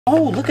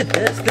Oh, look at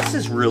this. This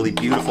is really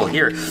beautiful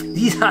here.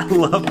 I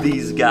love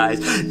these guys.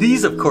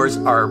 These, of course,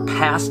 are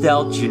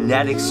pastel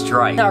genetic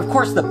stripe. Now, of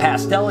course, the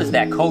pastel is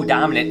that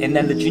co-dominant, and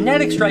then the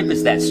genetic stripe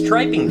is that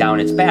striping down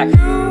its back.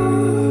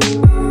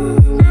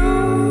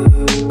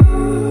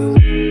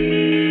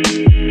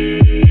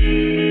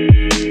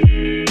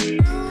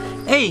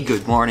 Hey,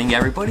 good morning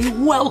everybody.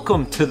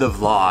 Welcome to the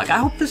vlog. I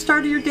hope the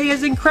start of your day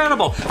is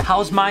incredible.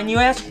 How's mine, you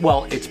ask?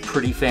 Well, it's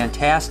pretty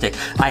fantastic.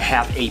 I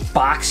have a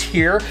box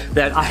here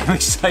that I'm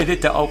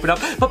excited to open up.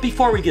 But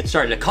before we get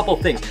started, a couple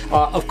things.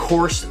 Of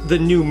course, the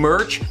new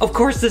merch. Of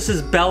course, this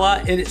is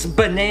Bella and it's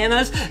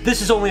bananas.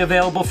 This is only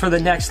available for the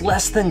next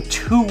less than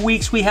 2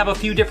 weeks. We have a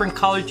few different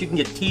colors. You can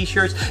get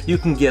t-shirts, you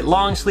can get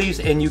long sleeves,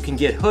 and you can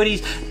get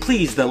hoodies.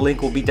 Please, the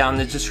link will be down in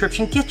the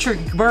description. Get your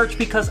merch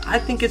because I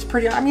think it's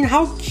pretty, I mean,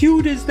 how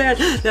cute is that?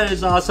 That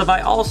is awesome.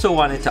 I also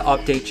wanted to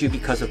update you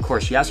because, of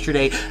course,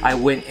 yesterday I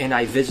went and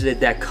I visited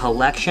that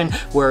collection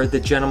where the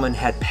gentleman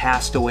had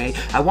passed away.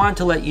 I wanted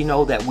to let you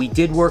know that we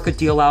did work a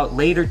deal out.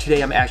 Later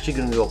today, I'm actually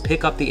going to go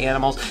pick up the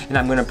animals and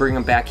I'm going to bring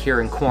them back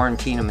here and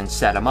quarantine them and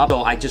set them up.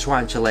 So I just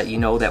wanted to let you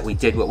know that we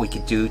did what we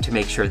could do to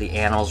make sure the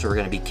animals were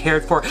going to be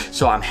cared for.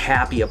 So I'm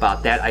happy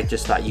about that. I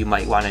just thought you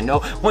might want to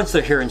know. Once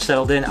they're here and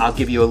settled in, I'll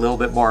give you a little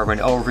bit more of an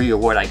overview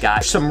of what I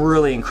got. Some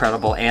really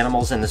incredible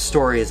animals, and the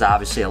story is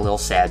obviously a little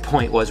sad.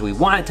 Point was we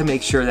wanted to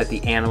make sure that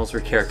the animals were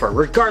cared for.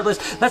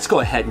 Regardless, let's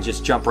go ahead and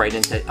just jump right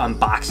into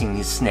unboxing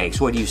these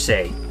snakes. What do you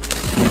say?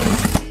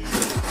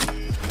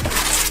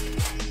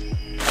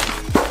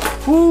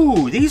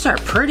 Ooh, these are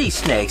pretty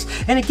snakes.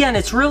 And again,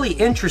 it's really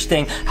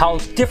interesting how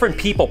different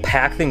people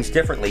pack things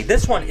differently.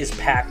 This one is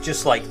packed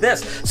just like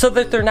this, so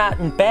that they're not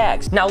in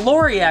bags. Now,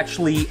 Lori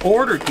actually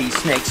ordered these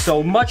snakes,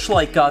 so much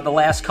like the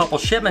last couple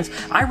shipments,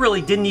 I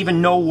really didn't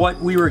even know what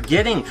we were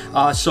getting.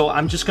 So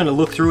I'm just gonna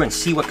look through and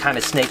see what kind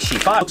of snakes she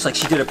bought. Looks like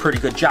she did a pretty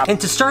good job.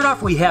 And to start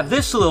off, we have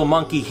this little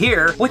monkey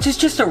here, which is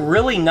just a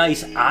really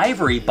nice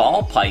ivory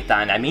ball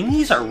python. I mean,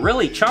 these are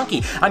really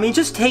chunky. I mean,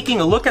 just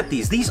taking a look at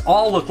these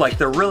all look like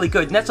they're really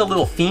good. And that's a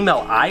little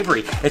female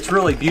ivory. It's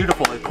really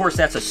beautiful. Of course,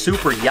 that's a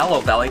super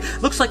yellow belly.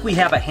 Looks like we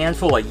have a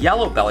handful of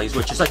yellow bellies,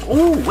 which is like,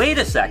 oh, wait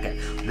a second.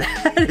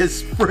 That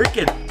is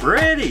freaking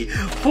pretty.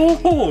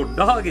 Oh,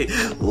 doggy.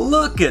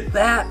 Look at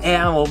that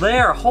animal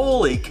there.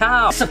 Holy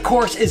cow. This, of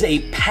course, is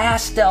a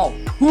pastel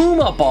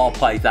puma ball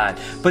python,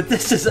 but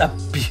this is a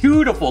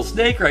beautiful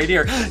snake right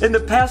here. And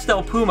the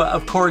pastel puma,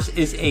 of course,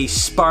 is a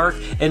spark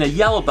and a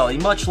yellow belly,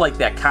 much like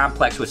that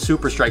complex with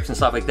super stripes and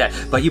stuff like that.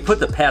 But you put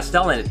the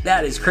pastel in it,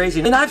 that is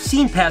crazy. And I've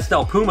seen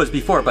pastel pumas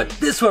before, but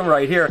this one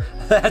right here,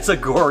 that's a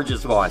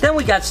gorgeous one. Then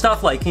we got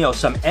stuff like, you know,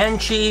 some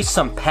enchis,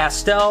 some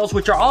pastels,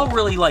 which are all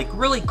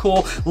really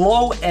cool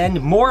low-end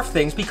morph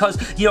things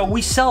because, you know,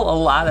 we sell a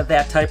lot of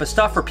that type of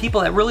stuff for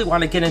people that really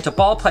want to get into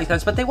ball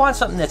pythons, but they want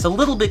something that's a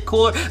little bit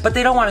cooler, but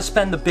they don't want to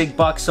spend the big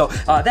bucks. So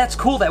that's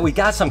cool that we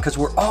got some because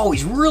we're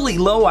always really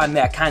low on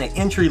that kind of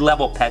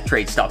entry-level pet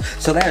trade stuff.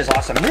 So that is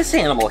awesome. This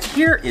animal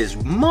here is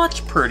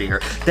much prettier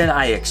than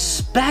I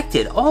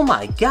expected. Oh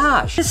my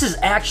gosh. This is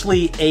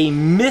actually a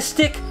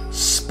mystic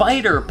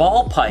spider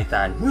ball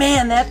python.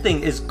 Man, that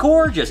thing is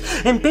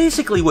gorgeous. And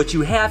basically what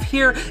you have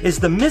here is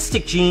the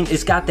mystic gene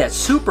has got that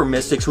super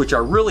mystics, which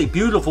are really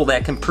beautiful,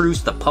 that can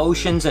produce the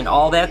potions and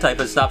all that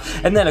type of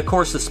stuff. And then of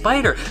course the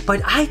spider,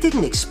 but I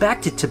didn't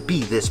expect it to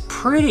be this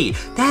pretty.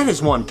 That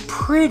is one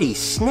pretty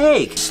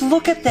snake. Just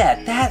look at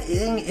that. That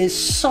thing is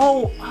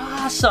so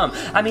awesome.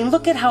 I mean,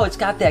 look at how it's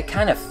got that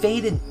kind of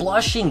faded,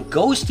 blushing,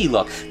 ghosty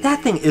look.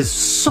 That thing is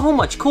so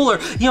much cooler.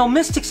 You know,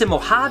 mystics and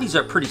Mojaves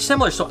are pretty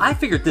similar, so I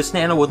figured this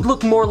nano would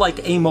look more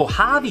like a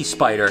Mojave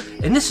spider,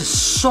 and this is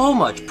so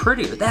much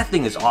prettier. That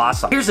thing is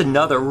awesome. Here's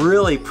another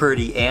really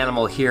pretty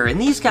animal here,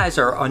 and these guys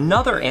are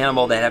another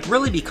animal that have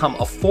really become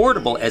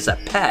affordable as a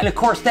pet. And of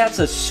course, that's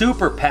a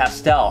super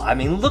pastel. I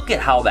mean, look at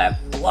how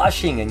that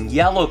blushing and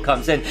yellow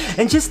comes in,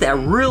 and just that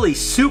really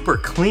super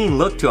clean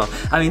look to him.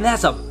 I mean,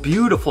 that's a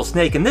beautiful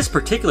snake, and this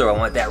particular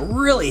one, that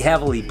really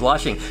heavily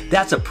blushing,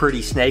 that's a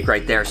pretty snake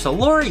right there. So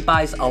Lori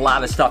buys a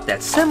lot of stuff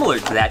that's similar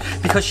to that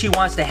because she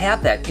wants to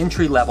have that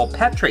entry-level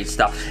pet trade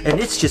stuff.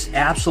 And it's just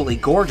absolutely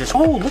gorgeous.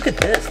 Oh, look at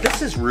this.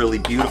 This is really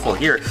beautiful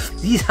here.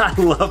 I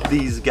love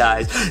these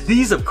guys.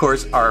 These, of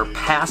course, are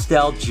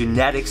pastel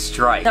genetic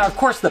stripe. Now, of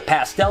course, the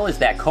pastel is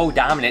that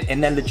co-dominant,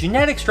 and then the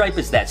genetic stripe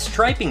is that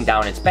striping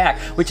down its back,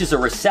 which is a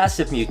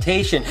recessive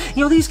mutation.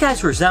 You know, these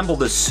guys resemble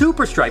the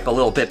super stripe a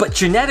little bit, but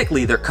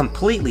genetically, they're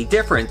completely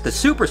different. The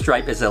super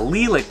stripe is a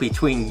allelic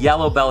between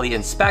yellow belly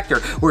and spectre,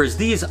 whereas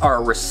these are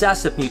a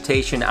recessive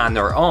mutation on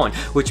their own,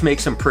 which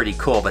makes them pretty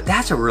cool. But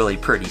that's a really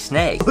pretty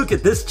snake. Look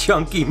at this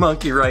chunky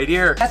monkey right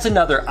here. That's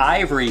another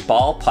ivory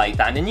ball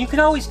python, and you can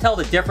always tell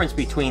the difference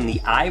between the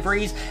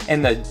ivories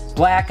and the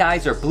black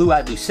eyes or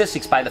blue-eyed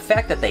leucistics by the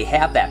fact that they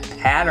have that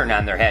pattern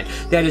on their head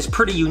that is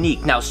pretty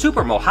unique. Now,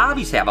 super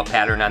Mojaves have a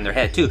pattern on their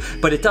head too,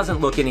 but it doesn't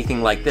doesn't look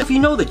anything like this. If you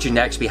know the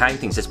genetics behind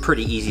things, it's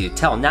pretty easy to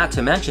tell. Not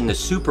to mention the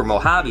Super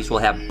Mojaves will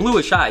have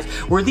bluish eyes,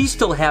 where these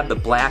still have the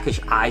blackish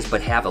eyes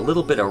but have a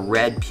little bit of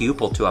red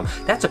pupil to them.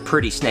 That's a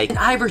pretty snake. And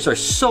Ivors are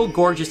so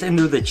gorgeous, and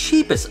they're the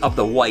cheapest of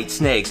the white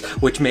snakes,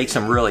 which makes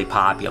them really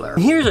popular.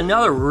 And here's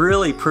another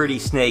really pretty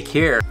snake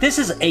here. This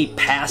is a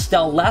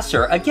pastel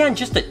lesser. Again,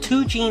 just a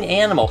 2-gene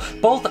animal.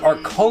 Both are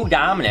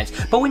co-dominant,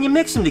 but when you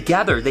mix them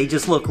together, they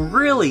just look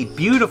really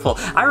beautiful.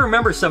 I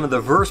remember some of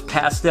the Verse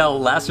pastel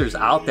lessers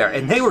out there,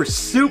 and they were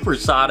super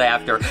sought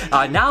after.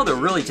 Now they're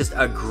really just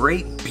a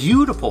great,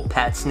 beautiful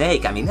pet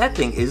snake. I mean, that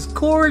thing is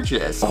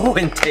gorgeous. Oh,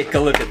 and take a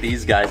look at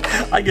these guys.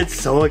 I get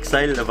so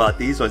excited about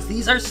these ones.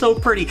 These are so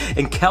pretty,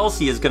 and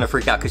Kelsey is gonna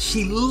freak out because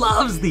she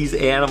loves these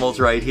animals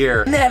right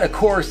here. And that, of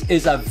course,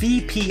 is a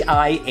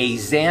VPI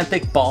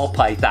axanthic ball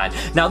python.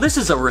 Now, this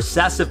is a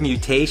recessive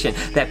mutation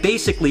that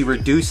basically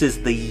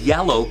reduces the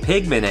yellow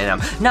pigment in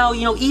them. Now,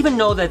 you know, even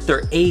though that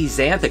they're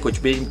axanthic,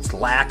 which means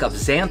lack of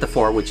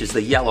xanthophore, which is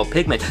the yellow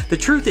pigment, the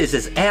truth is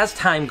as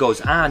time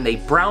goes on, they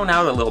brown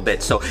out a little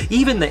bit. So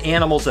even the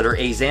animals that are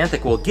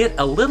axanthic will get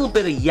a little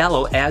bit of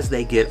yellow as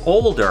they get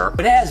older.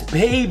 But as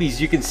babies,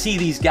 you can see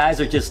these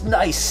guys are just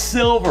nice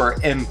silver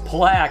and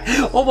black,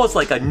 almost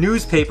like a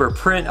newspaper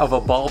print of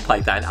a ball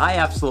python. I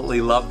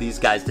absolutely love these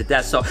guys to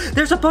death. So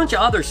there's a bunch of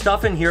other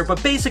stuff in here,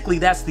 but basically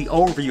that's the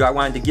overview I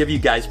wanted to give you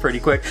guys pretty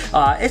quick.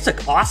 It's an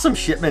awesome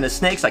shipment of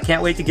snakes. I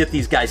can't wait to get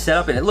these guys set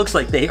up, and it looks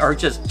like they are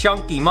just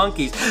chunky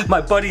monkeys.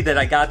 My buddy that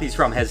I got these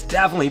from has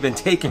definitely been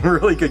taking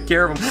really good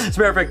care of them. As a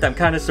matter of fact, I'm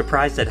kind of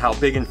surprised at how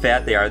big and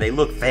fat they are. They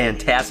look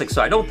fantastic,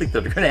 so I don't think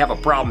they're gonna have a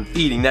problem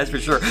feeding, that's for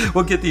sure.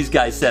 We'll get these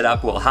guys set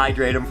up, we'll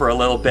hydrate them for a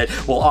little bit,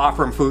 we'll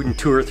offer them food in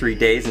 2 or 3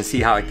 days and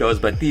see how it goes,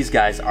 but these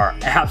guys are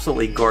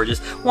absolutely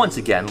gorgeous. Once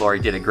again, Lori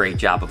did a great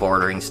job of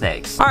ordering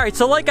snakes. All right,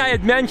 so like I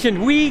had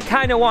mentioned, we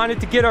kind of wanted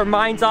to get our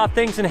minds off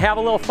things and have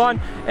a little fun,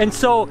 and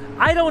so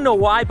I don't know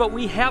why, but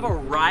we have a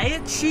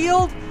riot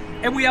shield,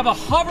 and we have a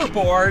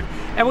hoverboard,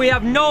 and we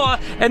have Noah,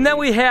 and then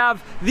we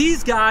have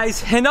these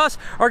guys, and us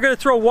are gonna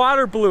throw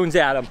water balloons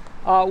at them.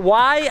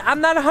 Why? I'm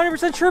not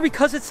 100% sure,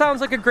 because it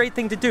sounds like a great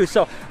thing to do.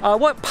 So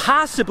what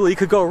possibly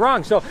could go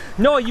wrong? So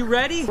Noah, you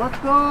ready? Let's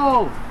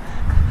go.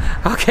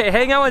 Okay,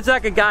 hang on 1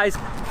 second, guys.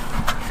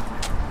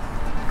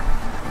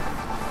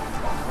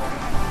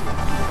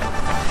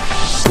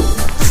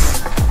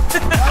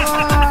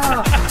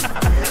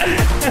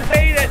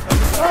 Hate it.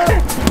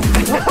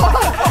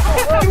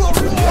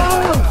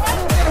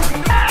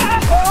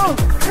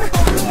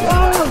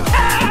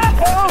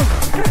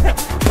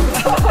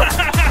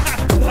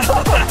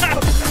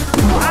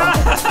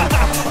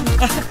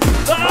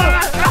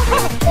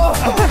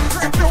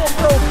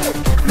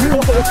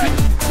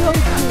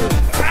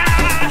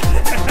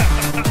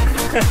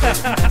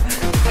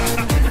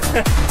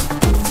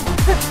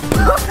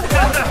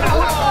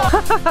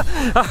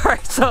 All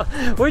right, so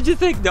what'd you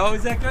think, Noah?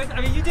 Is that good?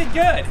 I mean, you did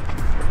good.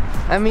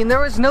 I mean, there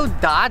was no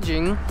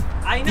dodging.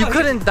 I know. You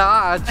couldn't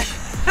dodge.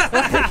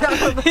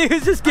 He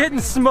was just getting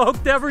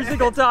smoked every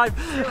single time.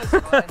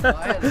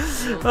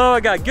 Oh my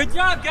God, good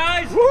job,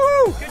 guys.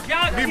 Woo! Good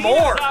job. Be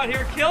more out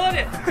here killing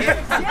it.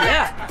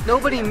 Yeah.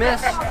 Nobody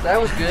missed. That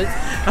was good.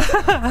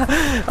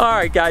 All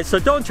right, guys, so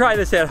don't try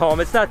this at home.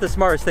 It's not the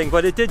smartest thing,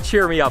 but it did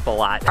cheer me up a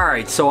lot. All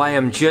right, so I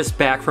am just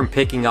back from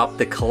picking up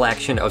the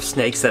collection of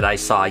snakes that I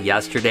saw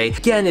yesterday.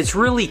 Again, it's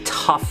really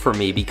tough for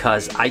me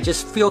because I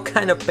just feel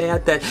kind of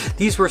bad that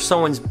these were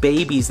someone's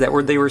babies that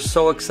they were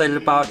so excited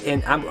about,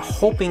 and I'm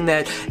hoping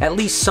that at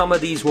least some of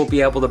these will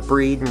be able to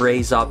breed and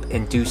raise up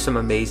and do some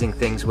amazing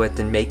things with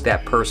and make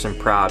that person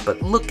proud.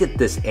 But look at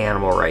this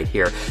animal right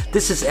here.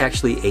 This is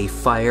actually a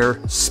fire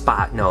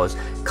spot nose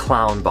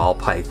clown ball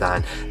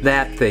python.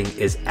 That thing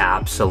is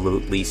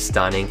absolutely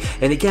stunning.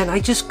 And again, I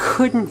just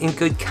couldn't in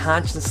good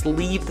conscience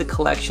leave the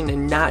collection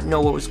and not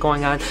know what was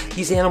going on.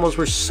 These animals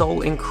were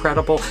so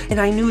incredible,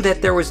 and I knew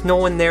that there was no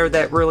one there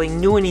that really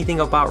knew anything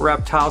about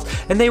reptiles,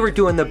 and they were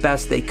doing the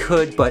best they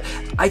could, but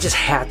I just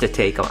had to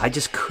take them. I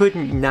just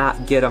couldn't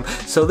not get them.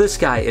 So this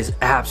guy is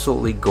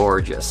absolutely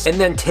gorgeous. And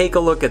then take a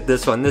look at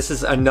this one. This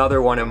is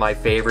another one of my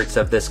favorites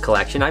of this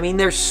collection. I mean,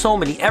 there's so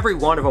many. Every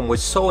one of them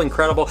was so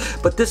incredible,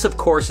 but this, of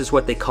course, is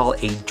what they call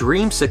a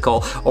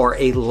dreamsicle or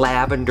a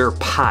lavender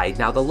pied.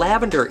 Now, the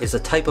lavender is a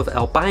type of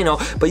albino,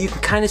 but you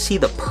can kind of see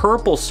the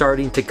purple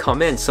starting to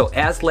come in. So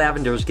as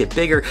lavenders get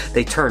bigger,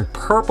 they turn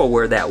purple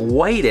where that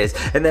white is,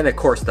 and then of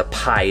course the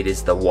pied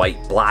is the white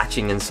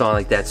blotching and so on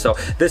like that. So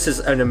this is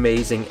an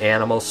amazing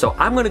animal. So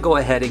I'm going to go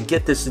ahead and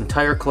get this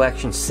entire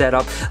collection set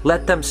up,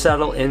 let them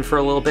settle in for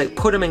a little bit,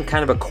 put them in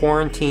kind of a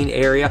quarantine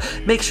area,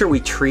 make sure we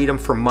treat them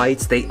for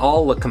mites. They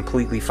all look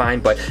completely fine,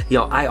 but you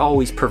know, I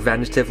always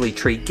preventatively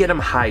treat, get them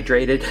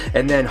hydrated,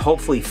 and then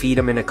hopefully feed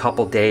them in a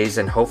couple days,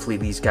 and hopefully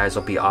these guys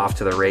will be off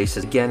to the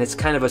races. Again, it's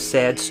kind of a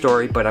sad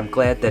story, but I'm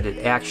glad that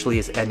it actually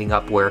is ending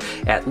up where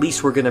at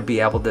least we're going to be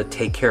able to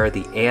take care of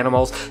the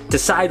animals,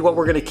 decide what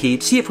we're going to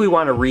keep, see if we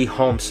want to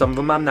rehome some of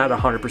them. I'm not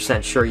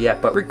 100% sure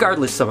yet, but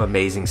regardless, some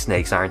amazing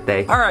snakes, aren't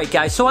they? All right,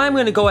 guys, so I'm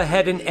going to go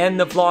ahead and end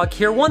the vlog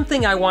here. One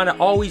thing I want to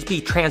always be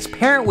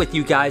transparent with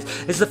you guys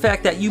is the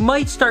fact that you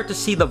might start to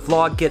see the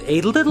vlog get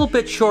a little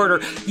bit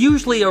shorter,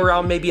 usually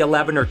around maybe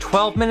 11 or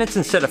 12 minutes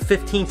instead of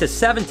 15 to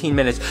 17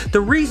 minutes.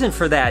 The reason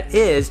for that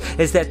is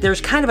that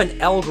there's kind of an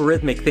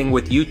algorithmic thing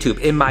with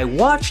YouTube, and my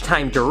watch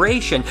time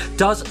duration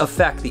does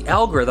affect the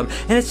algorithm,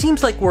 and it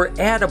seems like we're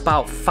at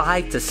about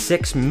 5 to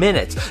 6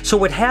 minutes. So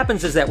what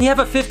happens is that when you have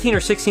a 15 or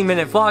 16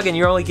 minute vlog and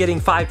you're only getting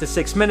 5 to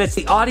 6 minutes,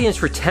 the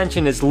audience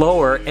retention is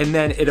lower, and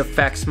then it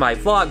affects my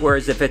vlog.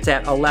 Whereas if it's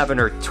at 11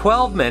 or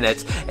 12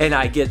 minutes and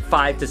I get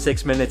 5 to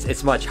 6 minutes,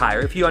 it's much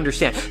higher, if you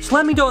understand. So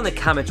let me know in the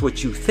comments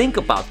what you think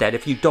about that.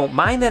 If you don't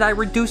mind that I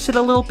reduce it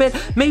a little bit,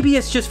 maybe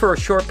it's just for a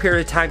short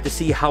period of time to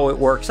see how it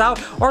works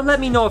out, or let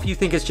me know if you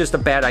think it's just a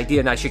bad idea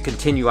and I should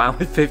continue on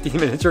with 15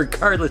 minutes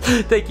regardless.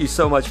 Thank you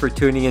so much for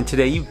tuning in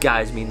today. You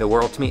guys mean the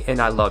world to me, and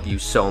I love you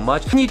so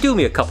much. Can you do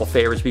me a couple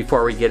favors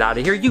before we get out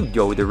of here? You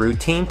know the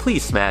routine.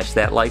 Please smash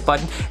that like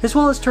button, as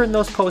well as turn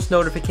those post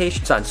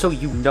notifications on so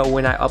you know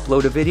when I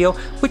upload a video,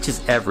 which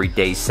is every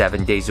day,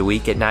 7 days a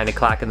week at 9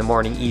 o'clock in the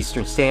morning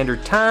Eastern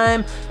Standard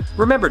Time.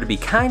 Remember to be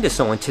kind to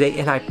someone today,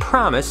 and I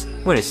promise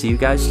I'm going to see you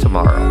guys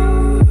tomorrow.